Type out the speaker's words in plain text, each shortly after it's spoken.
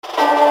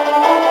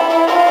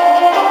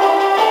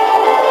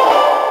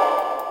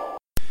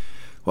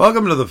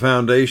Welcome to the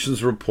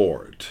Foundations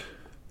Report.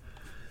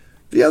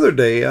 The other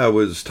day I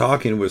was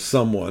talking with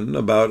someone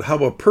about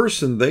how a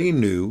person they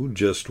knew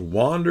just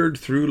wandered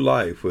through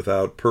life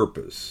without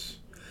purpose.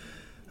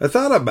 I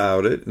thought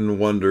about it and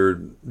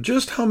wondered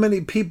just how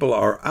many people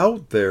are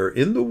out there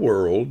in the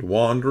world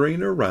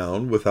wandering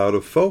around without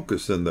a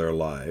focus in their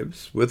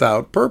lives,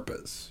 without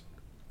purpose.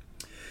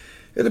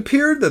 It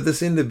appeared that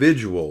this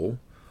individual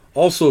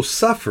also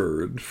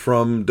suffered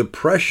from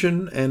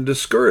depression and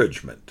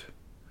discouragement.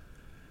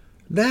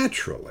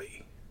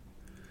 Naturally.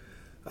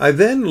 I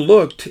then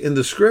looked in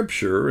the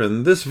scripture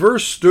and this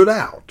verse stood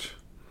out.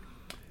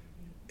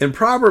 In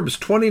Proverbs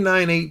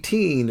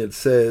 29:18 it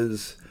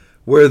says,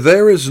 "Where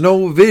there is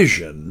no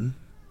vision,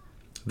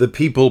 the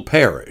people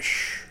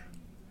perish."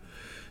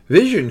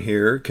 Vision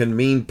here can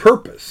mean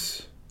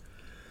purpose.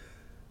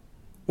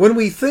 When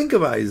we think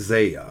of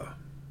Isaiah,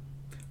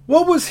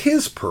 what was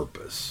his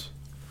purpose?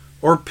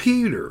 Or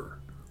Peter?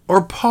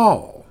 Or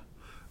Paul?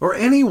 Or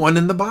anyone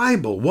in the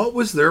Bible? What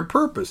was their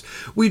purpose?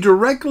 We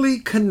directly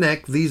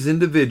connect these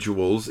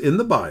individuals in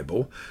the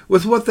Bible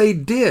with what they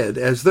did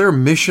as their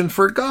mission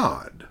for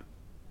God.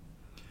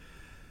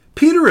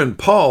 Peter and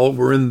Paul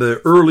were in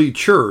the early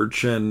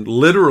church and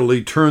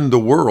literally turned the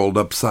world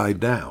upside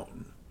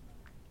down.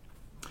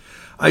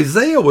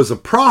 Isaiah was a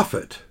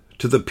prophet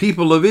to the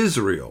people of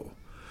Israel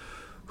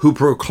who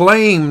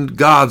proclaimed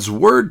God's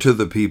word to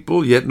the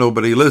people, yet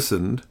nobody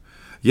listened.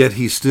 Yet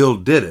he still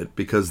did it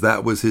because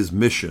that was his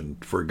mission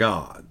for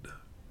God.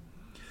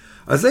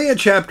 Isaiah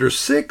chapter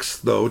 6,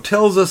 though,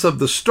 tells us of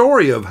the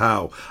story of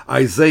how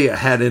Isaiah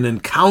had an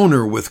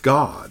encounter with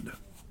God.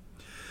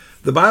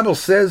 The Bible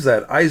says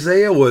that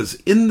Isaiah was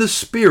in the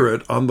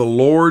Spirit on the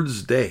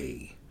Lord's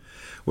day,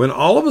 when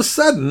all of a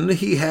sudden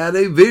he had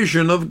a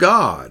vision of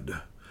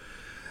God.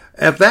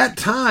 At that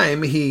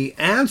time, he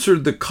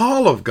answered the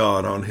call of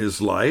God on his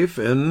life,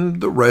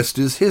 and the rest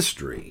is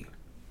history.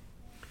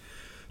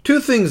 Two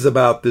things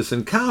about this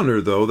encounter,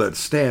 though, that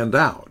stand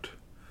out.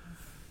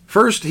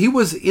 First, he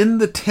was in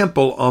the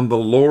temple on the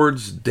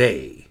Lord's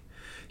day.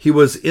 He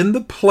was in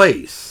the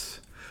place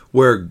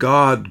where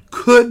God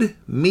could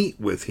meet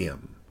with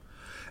him,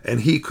 and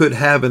he could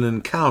have an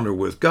encounter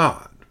with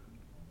God.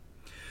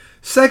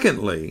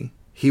 Secondly,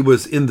 he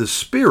was in the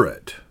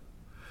Spirit.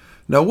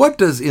 Now, what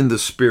does in the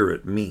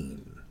Spirit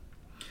mean?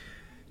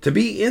 To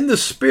be in the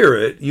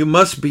Spirit, you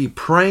must be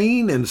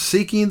praying and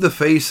seeking the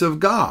face of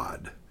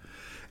God,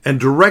 and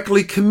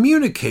directly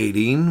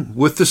communicating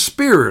with the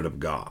Spirit of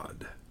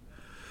God.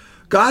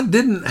 God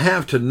didn't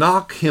have to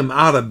knock him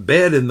out of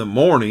bed in the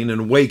morning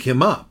and wake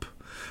him up.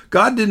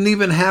 God didn't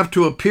even have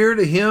to appear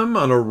to him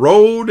on a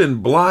road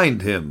and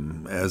blind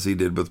him, as he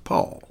did with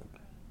Paul.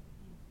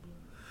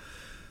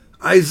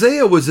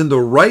 Isaiah was in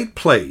the right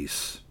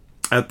place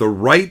at the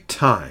right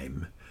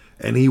time,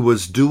 and he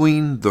was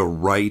doing the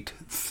right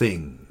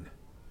thing,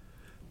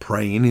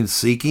 praying and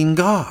seeking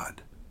God.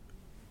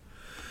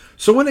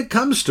 So when it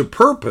comes to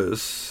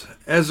purpose,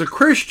 as a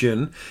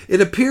Christian,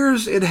 it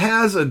appears it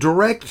has a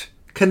direct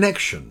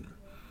connection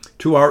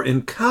to our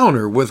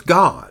encounter with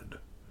God.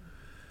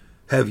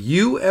 Have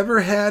you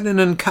ever had an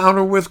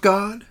encounter with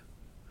God?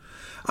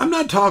 I'm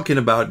not talking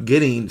about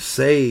getting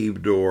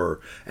saved or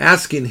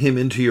asking him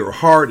into your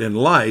heart and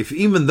life,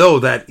 even though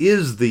that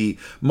is the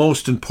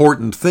most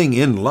important thing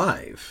in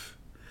life.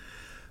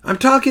 I'm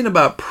talking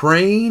about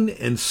praying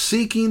and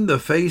seeking the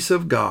face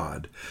of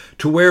God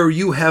to where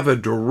you have a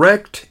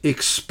direct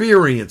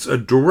experience, a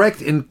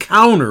direct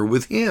encounter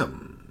with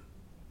him.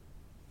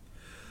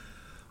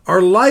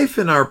 Our life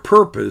and our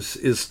purpose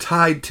is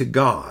tied to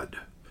God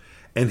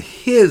and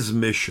his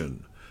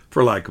mission,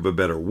 for lack of a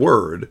better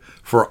word,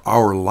 for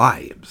our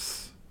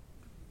lives.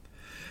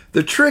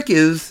 The trick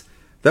is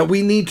that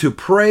we need to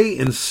pray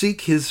and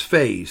seek his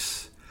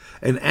face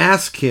and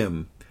ask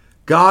him,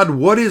 God,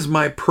 what is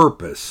my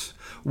purpose?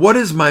 What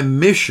is my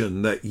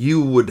mission that you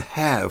would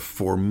have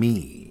for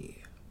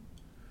me?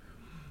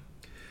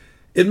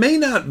 It may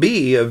not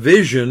be a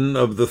vision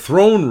of the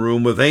throne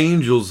room with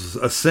angels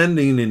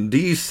ascending and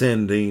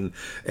descending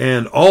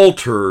and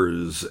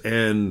altars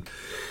and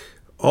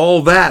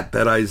all that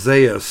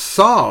Isaiah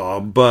saw,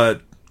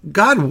 but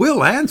God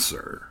will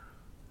answer.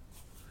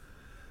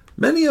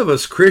 Many of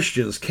us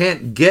Christians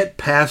can't get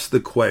past the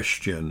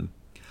question,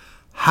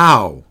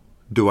 how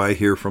do I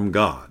hear from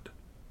God?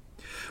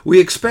 We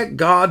expect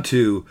God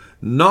to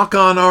knock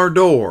on our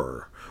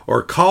door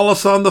or call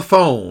us on the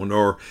phone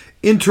or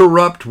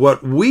interrupt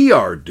what we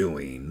are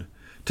doing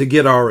to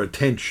get our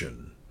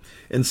attention,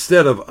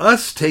 instead of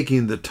us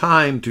taking the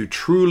time to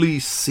truly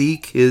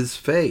seek his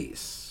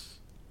face.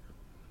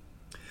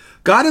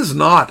 God is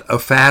not a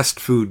fast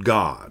food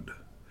God.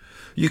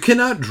 You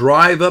cannot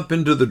drive up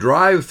into the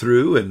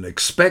drive-thru and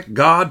expect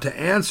God to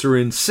answer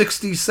in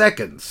 60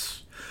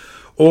 seconds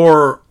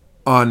or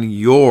on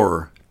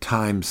your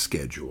time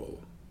schedule.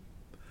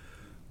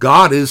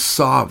 God is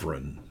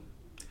sovereign.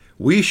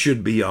 We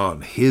should be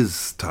on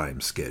his time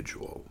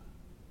schedule.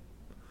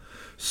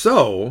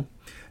 So,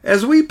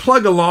 as we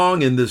plug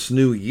along in this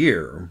new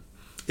year,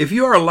 if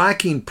you are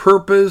lacking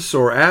purpose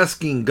or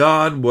asking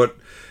God what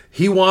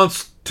He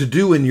wants to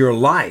do in your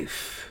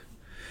life.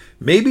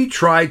 Maybe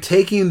try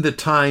taking the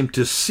time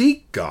to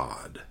seek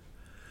God.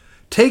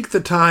 Take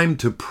the time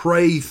to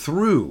pray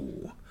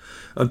through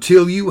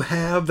until you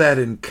have that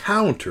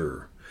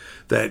encounter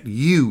that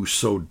you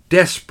so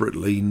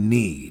desperately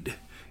need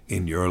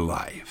in your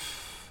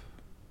life.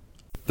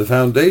 The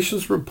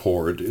Foundation's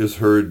report is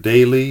heard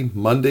daily,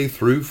 Monday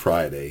through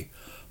Friday,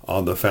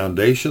 on the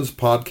Foundation's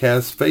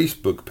podcast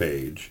Facebook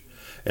page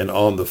and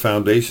on the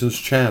Foundation's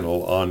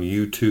channel on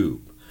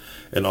YouTube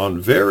and on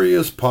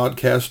various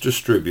podcast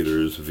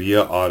distributors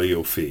via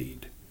audio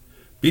feed.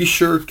 Be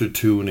sure to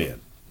tune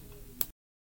in.